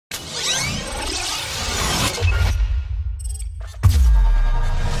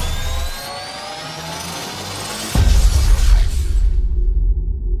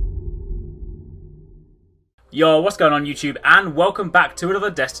Yo, what's going on YouTube, and welcome back to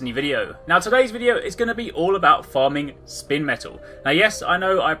another Destiny video. Now today's video is going to be all about farming Spinmetal. Now yes, I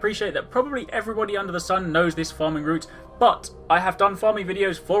know, I appreciate that probably everybody under the sun knows this farming route, but I have done farming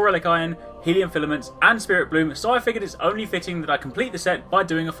videos for Relic Iron, Helium Filaments and Spirit Bloom, so I figured it's only fitting that I complete the set by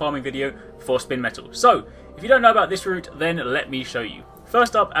doing a farming video for Spinmetal. So, if you don't know about this route, then let me show you.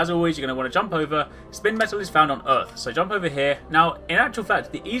 First up, as always, you're going to want to jump over. Spinmetal is found on Earth, so jump over here. Now, in actual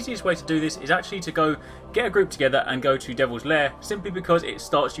fact, the easiest way to do this is actually to go get a group together and go to Devil's Lair, simply because it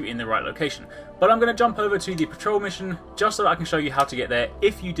starts you in the right location. But I'm going to jump over to the patrol mission, just so that I can show you how to get there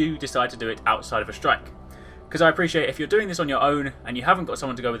if you do decide to do it outside of a strike. Because I appreciate if you're doing this on your own and you haven't got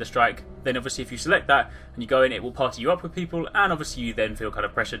someone to go with a strike, then obviously if you select that and you go in, it will party you up with people, and obviously you then feel kind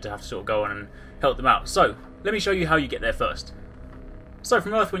of pressured to have to sort of go on and help them out. So, let me show you how you get there first. So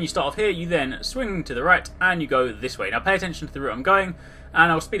from Earth, when you start off here, you then swing to the right and you go this way. Now pay attention to the route I'm going,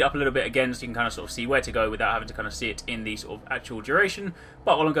 and I'll speed it up a little bit again so you can kind of sort of see where to go without having to kind of see it in the sort of actual duration.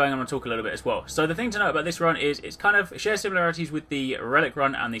 But while I'm going, I'm going to talk a little bit as well. So the thing to note about this run is it shares similarities with the Relic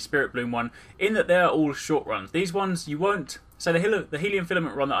run and the Spirit Bloom one, in that they're all short runs. These ones you won't... So the Helium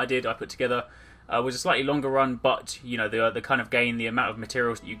Filament run that I put together, was a slightly longer run, but you know the kind of gain, the amount of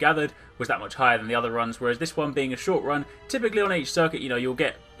materials that you gathered was that much higher than the other runs. Whereas this one being a short run, typically on each circuit, you know, you'll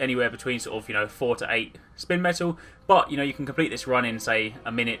get anywhere between sort of 4 to 8 Spinmetal, but you know you can complete this run in say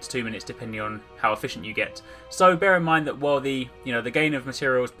a minute, 2 minutes, depending on how efficient you get. So bear in mind that while the the gain of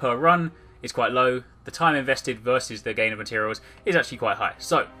materials per run is quite low, the time invested versus the gain of materials is actually quite high.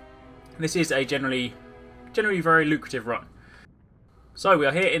 So this is a generally very lucrative run. So we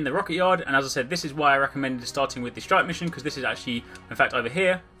are here in the rocket yard, and as I said, this is why I recommended starting with the strike mission, because this is actually, in fact, over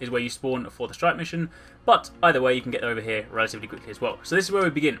here is where you spawn for the strike mission. But either way, you can get over here relatively quickly as well. So this is where we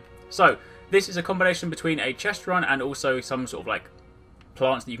begin. So this is a combination between a chest run and also some sort of like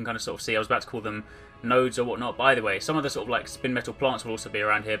plants that you can kind of sort of see. I was about to call them nodes or whatnot, but either way, some of the sort of like Spinmetal plants will also be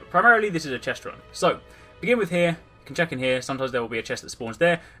around here. But primarily, this is a chest run. So begin with here. You can check in here. Sometimes there will be a chest that spawns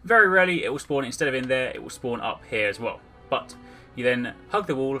there. Very rarely, it will spawn instead of in there. It will spawn up here as well. But you then hug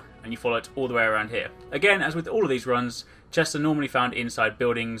the wall and you follow it all the way around here. Again, as with all of these runs, chests are normally found inside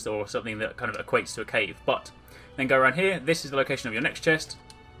buildings or something that kind of equates to a cave. But then go around here, this is the location of your next chest.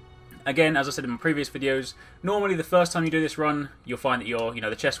 Again, as I said in my previous videos, normally the first time you do this run, you'll find that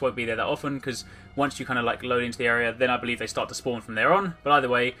the chest won't be there that often, because once you kind of like load into the area, then I believe they start to spawn from there on. But either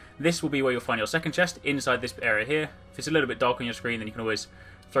way, this will be where you'll find your second chest, inside this area here. If it's a little bit dark on your screen, then you can always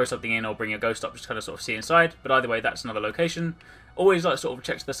throw something in or bring your ghost up just to kind of sort of see inside. But either way, that's another location. Always like sort of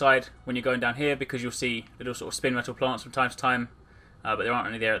check to the side when you're going down here, because you'll see little sort of Spinmetal plants from time to time, but there aren't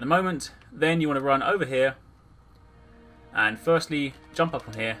any there at the moment. Then you want to run over here and firstly jump up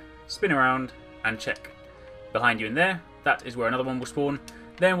on here, spin around and check behind you in there. That is where another one will spawn.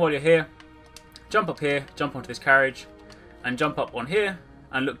 Then while you're here, jump up here, jump onto this carriage and jump up on here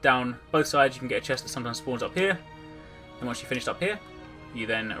and look down both sides. You can get a chest that sometimes spawns up here. And once you've finished up here, you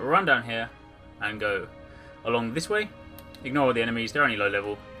then run down here and go along this way. Ignore all the enemies, they're only low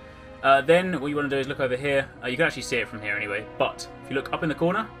level. Then what you want to do is look over here. You can actually see it from here anyway, but if you look up in the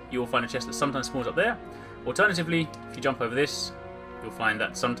corner, you will find a chest that sometimes spawns up there. Alternatively, if you jump over this, you'll find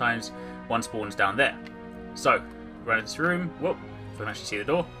that sometimes one spawns down there. So, run into this room, whoop, you can actually see the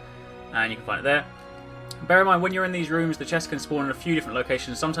door, and you can find it there. Bear in mind, when you're in these rooms, the chests can spawn in a few different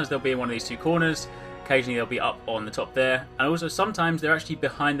locations. Sometimes they'll be in one of these two corners. Occasionally they'll be up on the top there, and also sometimes they're actually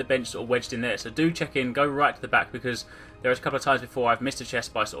behind the bench, sort of wedged in there. So do check in, go right to the back, because there's a couple of times before I've missed a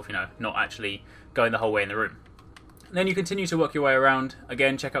chest by sort of not actually going the whole way in the room. And then you continue to work your way around.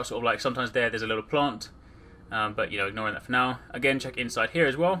 Again, check out sort of like sometimes there's a little plant, but ignoring that for now. Again, check inside here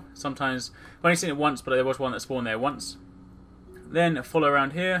as well. Sometimes I've only seen it once, but there was one that spawned there once. Then follow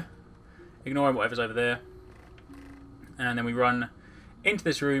around here, ignoring whatever's over there, and then we run into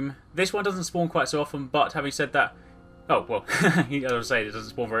this room. This one doesn't spawn quite so often, but having said that, oh well, I was saying it doesn't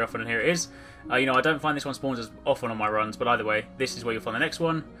spawn very often, and here it is. I don't find this one spawns as often on my runs, but either way, this is where you'll find the next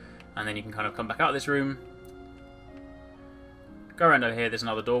one, and then you can kind of come back out of this room, go around over here. There's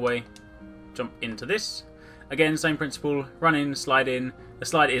another doorway, jump into this. Again, same principle, run in, slide in. The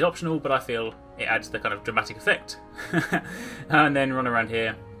slide is optional, but I feel it adds the kind of dramatic effect. And then run around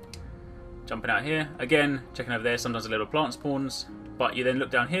here, jumping out here. Again, checking over there, sometimes a little plant spawns. But you then look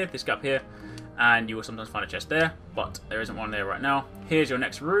down here, this gap here, and you will sometimes find a chest there, but there isn't one there right now. Here's your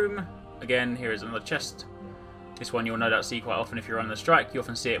next room. Again, here is another chest. This one you'll no doubt see quite often if you're on the strike. You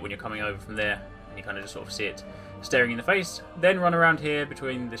often see it when you're coming over from there, and you kind of just sort of see it staring in the face. Then run around here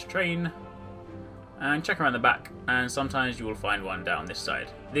between this train, and check around the back, and sometimes you will find one down this side.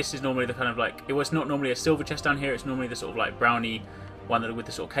 This is normally the kind of like, it was not normally a silver chest down here, it's normally the sort of like browny one with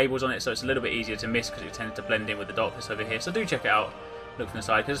the sort of cables on it, so it's a little bit easier to miss because it tends to blend in with the darkness over here. So do check it out, look from the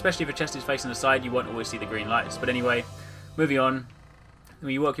side, because especially if your chest is facing the side, you won't always see the green lights. But anyway, moving on,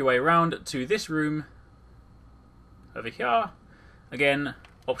 when you work your way around to this room over here, again,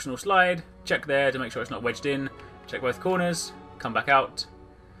 optional slide, check there to make sure it's not wedged in, check both corners, come back out.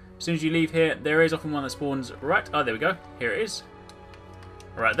 As soon as you leave here, there is often one that spawns right, oh there we go, here it is,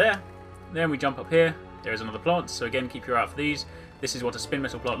 right there. Then we jump up here, there is another plant, so again keep your eye out for these. This is what a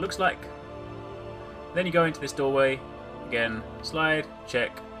Spinmetal plant looks like. Then you go into this doorway, again, slide,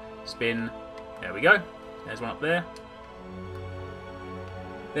 check, spin, there we go, there's one up there.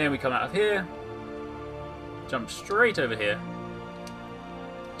 Then we come out of here, jump straight over here,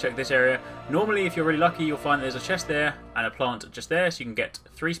 check this area. Normally if you're really lucky you'll find there's a chest there and a plant just there, so you can get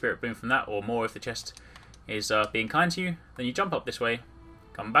 3 spirit bloom from that or more if the chest is being kind to you. Then you jump up this way,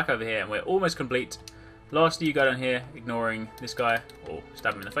 come back over here, and we're almost complete. Lastly you go down here, ignoring this guy, or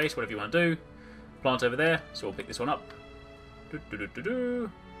stab him in the face, whatever you want to do. Plant over there, so we'll pick this one up.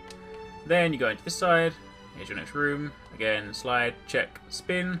 Then you go into this side, here's your next room, again slide, check,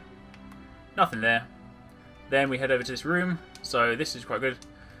 spin, nothing there. Then we head over to this room, so this is quite good.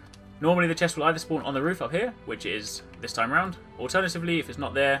 Normally the chest will either spawn on the roof up here, which is this time around. Alternatively, if it's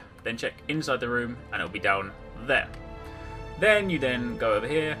not there, then check inside the room and it'll be down there. Then you then go over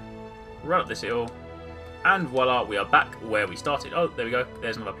here, run up this hill, and voila, we are back where we started. Oh, there we go,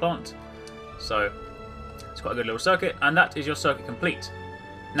 there's another plant. So, it's quite a good little circuit, and that is your circuit complete.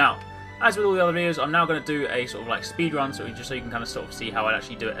 Now, as with all the other videos, I'm now going to do a sort of like speed run, so you can kind of sort of see how I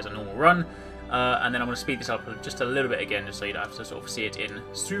actually do it as a normal run. And then I'm going to speed this up just a little bit again, just so you don't have to sort of see it in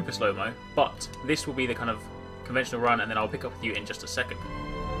super slow-mo. But this will be the kind of conventional run, and then I'll pick up with you in just a second.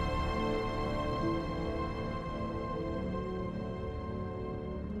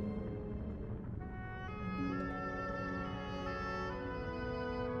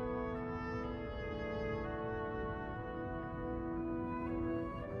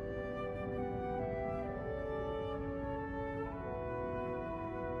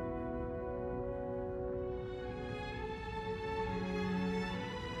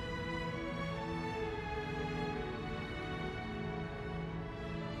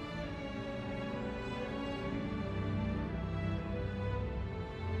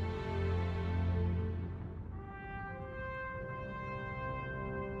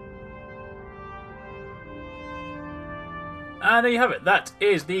 And there you have it, that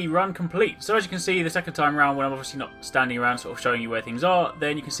is the run complete. So as you can see, the second time around, when I'm obviously not standing around sort of showing you where things are,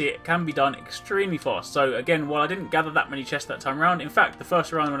 then you can see it can be done extremely fast. So again, while I didn't gather that many chests that time around, in fact, the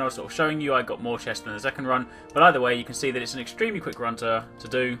first run when I was sort of showing you, I got more chests than the second run. But either way, you can see that it's an extremely quick run to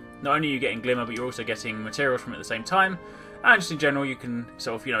do. Not only are you getting glimmer, but you're also getting materials from it at the same time. And just in general, you can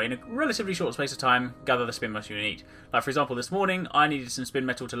sort of, in a relatively short space of time, gather the spin metal you need. Like for example, this morning, I needed some spin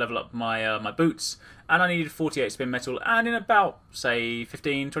metal to level up my my boots, and I needed 48 spin metal, and in about, say,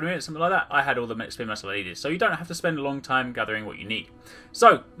 15-20 minutes, something like that, I had all the spin metal I needed. So you don't have to spend a long time gathering what you need.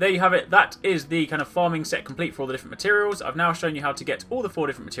 So, there you have it. That is the kind of farming set complete for all the different materials. I've now shown you how to get all the 4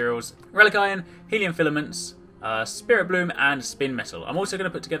 different materials: relic iron, helium filaments, spirit bloom, and spin metal. I'm also going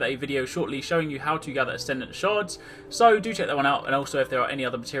to put together a video shortly showing you how to gather ascendant shards, so do check that one out. And also, if there are any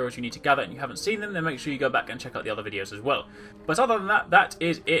other materials you need to gather and you haven't seen them, then make sure you go back and check out the other videos as well. But other than that, that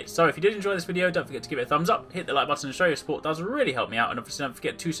is it. So if you did enjoy this video, don't forget to give it a thumbs up, hit the like button and show your support. It does really help me out. And obviously don't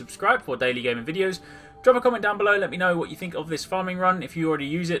forget to subscribe for daily gaming videos. Drop a comment down below, let me know what you think of this farming run, if you already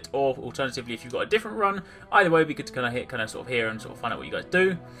use it, or alternatively if you've got a different run. Either way, it'd be good to kind of hear and sort of find out what you guys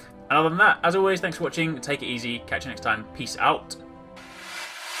do. And other than that, as always, thanks for watching, take it easy, catch you next time, peace out.